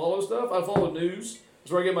have to follow stuff. I follow news.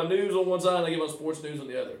 That's where I get my news on one side and I get my sports news on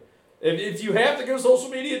the other. If you have to go to social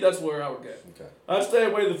media, that's where I would go. Okay. I stay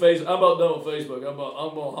away from the Facebook. I'm about done with Facebook. I'm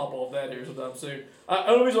gonna hop off that here sometime soon. The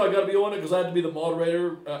only reason I got to be on it because I had to be the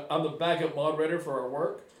moderator. I'm the backup moderator for our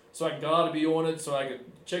work, so I got to be on it so I can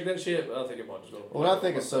check that shit. But I think it might just go. When I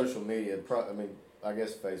think of social media, I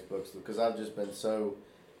guess Facebook's because I've just been so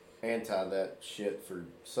anti that shit for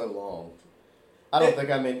so long. I don't think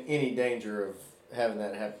I'm in any danger of having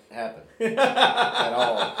that happen at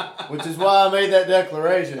all, which is why I made that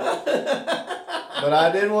declaration. But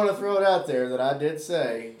I did want to throw it out there that I did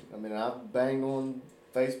say, I mean, I've banged on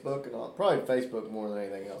Facebook and all, probably Facebook more than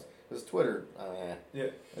anything else. Because Twitter,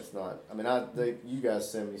 it's not. I mean, you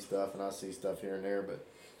guys send me stuff and I see stuff here and there,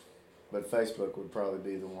 but Facebook would probably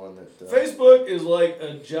be the one that. Facebook is like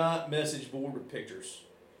a giant message board with pictures.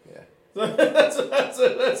 Yeah. that's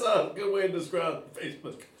a good way to describe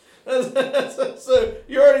Facebook. So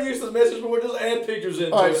you already used the message board. Just add pictures into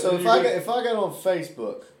it. All right. So if I got on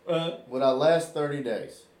Facebook, would I last 30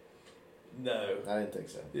 days? No, I didn't think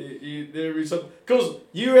so. There'd be something because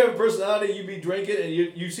you have a personality. You be drinking and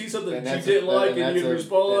you see something that you didn't like and you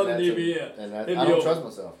respond and you be I don't trust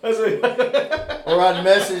myself. Or Or I'd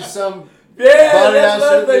message some. That's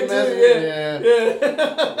another thing too. Yeah.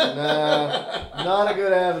 Nah, not a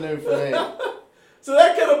good avenue for me. So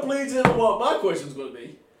that kind of bleeds into what my question's going to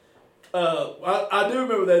be. I do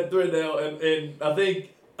remember that thread now, and I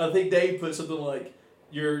think Dave put something like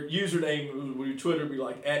your username with your Twitter be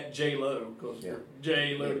like @JLo because you're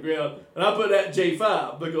J low to the ground, and I put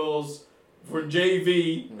 @J5 because for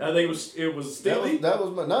JV I think it was Steely. That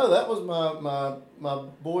was my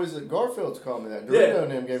boys at Garfield's called me that. Dorito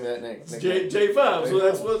and them gave me that nickname. J5. So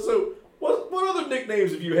that's what. So what other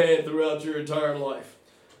nicknames have you had throughout your entire life?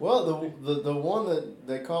 Well, the one that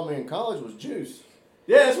they called me in college was Juice.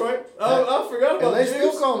 Yeah, that's right. I forgot about and they Juice.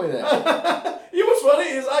 still call me that. You know what's funny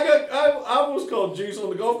is I was called Juice on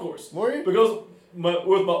the golf course. Were you? Because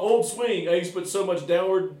with my old swing, I used to put so much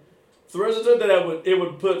downward thrust into it that it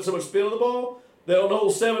would put so much spin on the ball that on the hole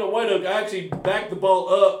 7 at White Oak, I actually backed the ball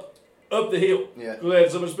up the hill. Yeah. Because they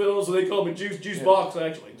had so much spin on it, so they called me Juice Box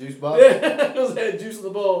actually. Juice Box? Yeah, because they had juice in the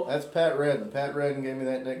ball. That's Pat Redden. Pat Redden gave me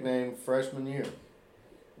that nickname freshman year.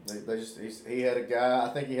 He had a guy, I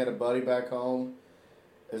think he had a buddy back home.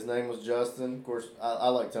 His name was Justin. Of course, I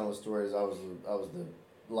like telling stories. I was the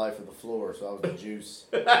life of the floor, so I was the juice.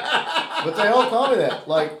 But they all call me that.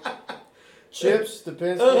 Like Chips,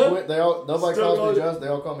 depends. Nobody calls me Justin. They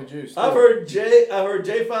all call me Juice. I've heard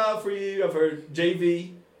J5 for you. I've heard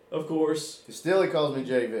JV, of course. Still, he calls me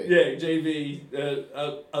JV. Yeah, JV.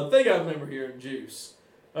 I think I remember hearing Juice.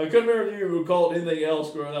 I couldn't remember if you were called anything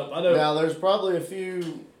else growing up. I know. Now, there's probably a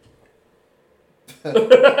few...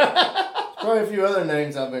 probably a few other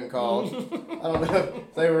names I've been called. I don't know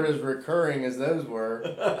if they were as recurring as those were.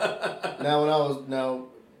 Now,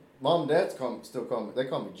 Mom and Dad still call me, they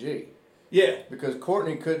call me G. Yeah. Because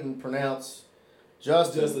Courtney couldn't pronounce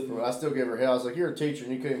Justin. I still give her hell. I was like, you're a teacher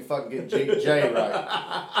and you couldn't even fucking get J right.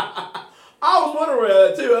 I was wondering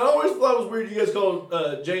about that too. I always thought it was weird you guys called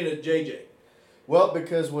Jaina JJ. Well,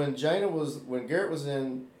 because when Garrett was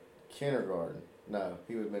in kindergarten, no,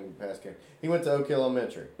 he would have been past kindergarten. He went to Oak Hill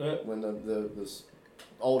Elementary, when this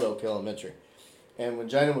old Oak Hill Elementary. And when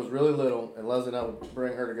Jaina was really little, and Leslie and I would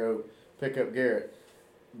bring her to go pick up Garrett,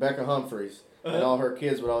 Becca Humphreys, and all her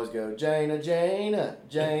kids would always go, Jaina.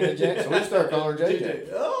 So we started calling her JJ.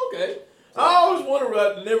 Oh, okay. I always wondered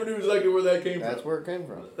about it, never knew exactly where that came from. That's where it came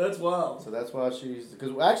from. That's wild. So that's why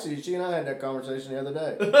because actually she and I had that conversation the other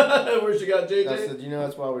day. Where she got JJ? I said,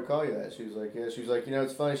 that's why we call you that. She was like, yeah. She was like,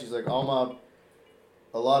 it's funny. She's like, a lot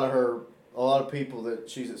of people that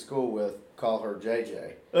she's at school with call her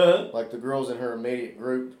JJ. Uh-huh. Like the girls in her immediate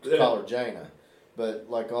group call her Jaina. But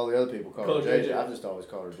like all the other people call her JJ. I've just always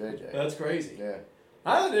called her JJ. That's crazy. Yeah.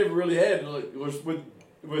 I never really had, with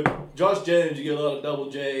Josh Jones, you get a lot of double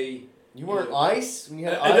J. You weren't Ice? When you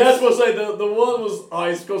had Ice? And that's what I say, the one was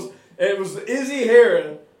Ice, because it was Izzy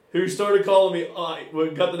Hara who started calling me Ice,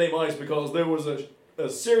 got the name Ice, because there was a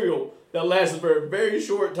cereal that lasted for a very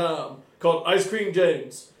short time called Ice Cream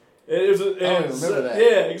Jones. And it was I don't even remember that.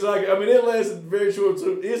 Yeah, exactly. I mean, it lasted very short,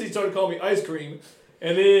 so Izzy started calling me Ice Cream.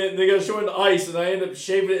 And then they got short into Ice, and I ended up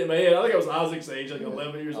shaving it in my head. I think I was Isaac's age, like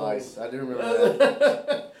 11 years old. Ice, I do remember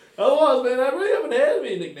that. Otherwise, man, I really haven't had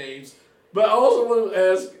any nicknames. But I also want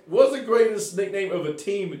to ask, what's the greatest nickname of a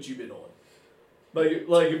team that you've been on?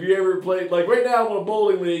 Like if you ever played, like right now I'm on a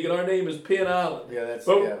bowling league, and our name is Penn Island. Yeah,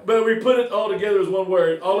 But we put it all together as one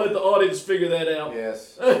word. I'll let the audience figure that out.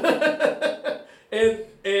 Yes. and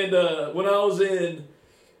when I was in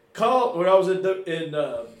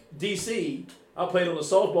D.C., I played on a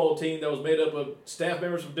softball team that was made up of staff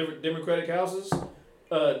members from different Democratic houses,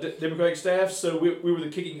 Democratic staff. So we were the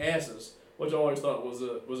Kicking Asses, which I always thought was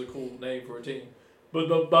a cool name for a team.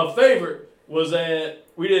 But my favorite was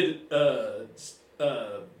we did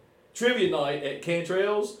trivia night at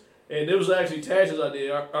Cantrell's, and it was actually Tash's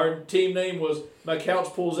idea. Our team name was My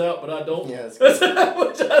Couch Pulls Out, But I Don't. Yeah, that's good.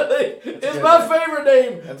 Which I think is my favorite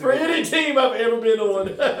name for any team I've ever been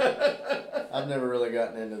on. I've never really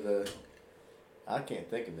gotten into I can't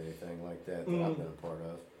think of anything like that I've been a part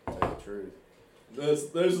of, to tell you the truth. Those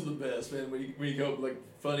are the best, man, when you come up with like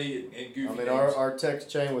funny and goofy I mean, names. our text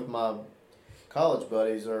chain with my college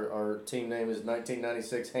buddies, our team name is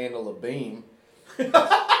 1996 Handle a Beam.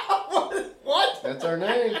 What? That's our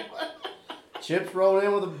name. Chips rolled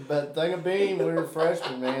in with a thing of beam. We were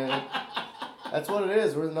freshmen, man. That's what it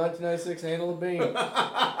is. We're the 1996 Handle a Beam.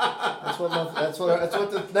 That's what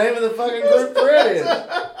the name of the fucking group thread is.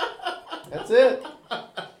 That's it.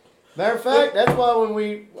 Matter of fact, that's why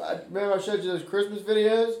remember I showed you those Christmas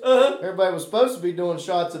videos? Everybody was supposed to be doing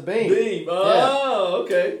shots of beam. Beam. Oh,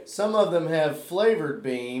 okay. Some of them have flavored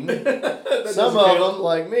beam. Some of them,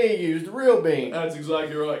 like me, used real beam. That's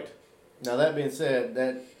exactly right. Now, that being said,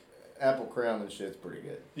 that apple crown and shit's pretty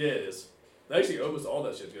good. Yeah, it is. Actually, almost all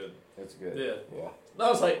that shit's good. It's good. Yeah.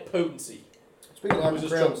 Now it's like potency. Speaking of apple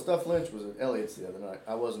crown, Stuff Lynch was at Elliott's the other night.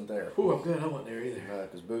 I wasn't there. Oh, I'm glad I wasn't there either.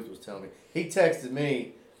 Because Booth was telling me. He texted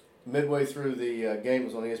me midway through the game.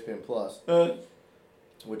 Was on ESPN Plus.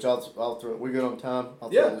 Which I'll throw. We good on time? I'll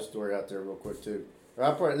throw this story out there real quick too. Did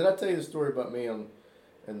I tell you the story about me in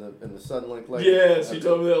the Suddenlink lake? Yes, you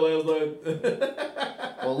told me that last night.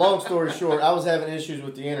 Well, long story short, I was having issues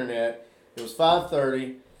with the internet. It was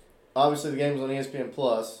 5:30. Obviously, the game was on ESPN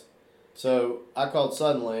Plus. So I called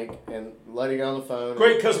Suddenlink and the lady got on the phone.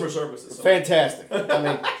 Great customer service. Fantastic. I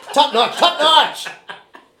mean, top notch.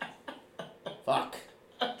 Fuck.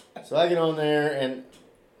 So I get on there and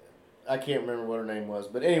I can't remember what her name was.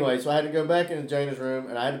 But anyway, so I had to go back into Jana's room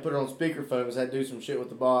and I had to put her on speakerphone because I had to do some shit with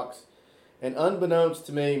the box. And unbeknownst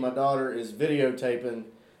to me, my daughter is videotaping.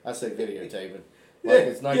 I say videotaping. Like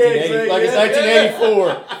it's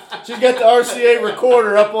 1984. She's got the RCA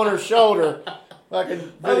recorder up on her shoulder. I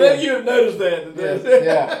think you have noticed that.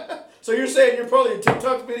 Yeah. So you're saying you're probably a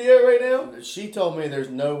TikTok video right now? She told me there's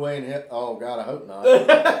no way in hell. Oh, God, I hope not.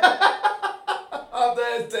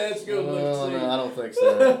 That's good. No, I don't think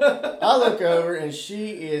so. I look over, and she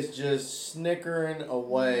is just snickering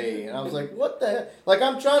away. And I was like, what the hell? Like,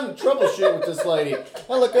 I'm trying to troubleshoot with this lady.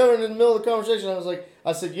 I look over in the middle of the conversation,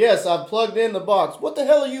 I said, yes, I've plugged in the box. What the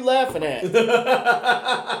hell are you laughing at?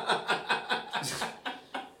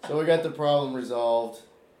 So we got the problem resolved.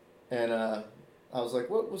 And I was like,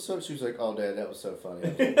 what's up? She was like, oh, Dad, that was so funny.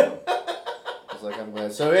 I was like, I'm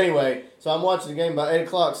glad. So anyway, I'm watching the game. By 8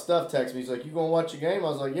 o'clock, Stuff texts me. He's like, you going to watch the game? I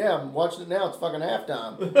was like, yeah, I'm watching it now. It's fucking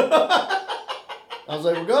halftime. I was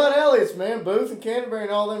like, we're going to Elliott's, man. Booth and Canterbury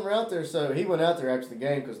and all them were out there. So he went out there after the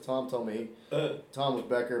game because Tom told me Tom was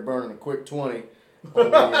back there burning a quick 20.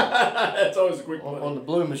 That's always a quick on the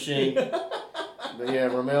blue machine. But yeah,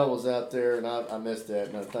 Ramel was out there, and I missed that.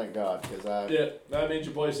 And thank God, because that means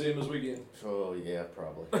you probably see him this weekend. Oh yeah,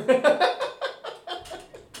 probably.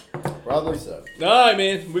 Probably so. All right,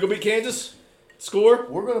 man. We gonna beat Kansas. Score?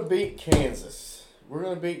 We're gonna beat Kansas. We're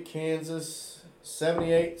gonna beat Kansas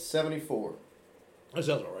 78-74. That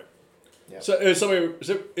sounds all right. Yep. So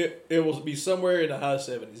it will be somewhere in the high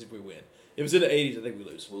 70s if we win. If it's in the 80s, I think we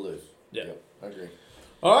lose. We'll lose. Yeah. Yep, I agree.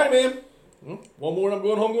 All right, man. One more and I'm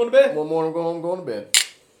going home, going to bed. One more and I'm going to bed.